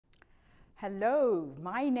Hello,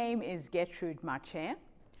 my name is Gertrude Mache,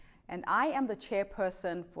 and I am the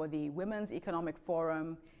chairperson for the Women's Economic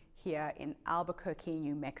Forum here in Albuquerque,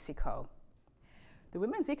 New Mexico. The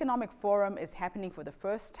Women's Economic Forum is happening for the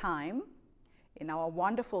first time in our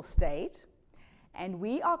wonderful state, and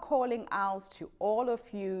we are calling out to all of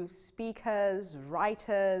you speakers,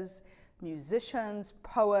 writers, musicians,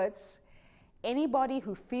 poets, anybody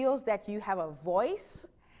who feels that you have a voice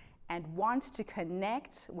and want to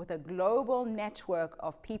connect with a global network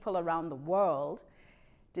of people around the world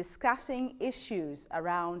discussing issues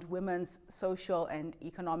around women's social and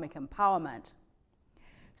economic empowerment.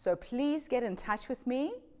 So please get in touch with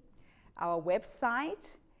me. Our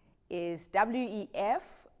website is wef.org.in,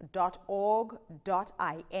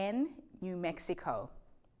 New Mexico.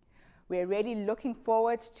 We're really looking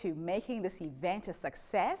forward to making this event a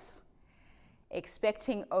success,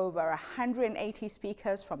 expecting over 180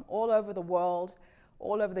 speakers from all over the world,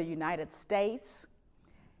 all over the United States,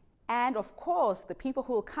 and of course, the people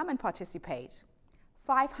who will come and participate,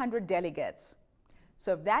 500 delegates.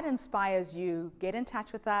 So if that inspires you, get in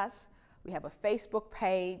touch with us. We have a Facebook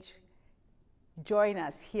page. Join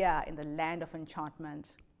us here in the land of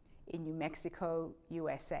enchantment in New Mexico,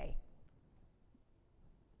 USA.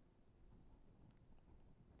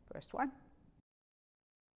 First one.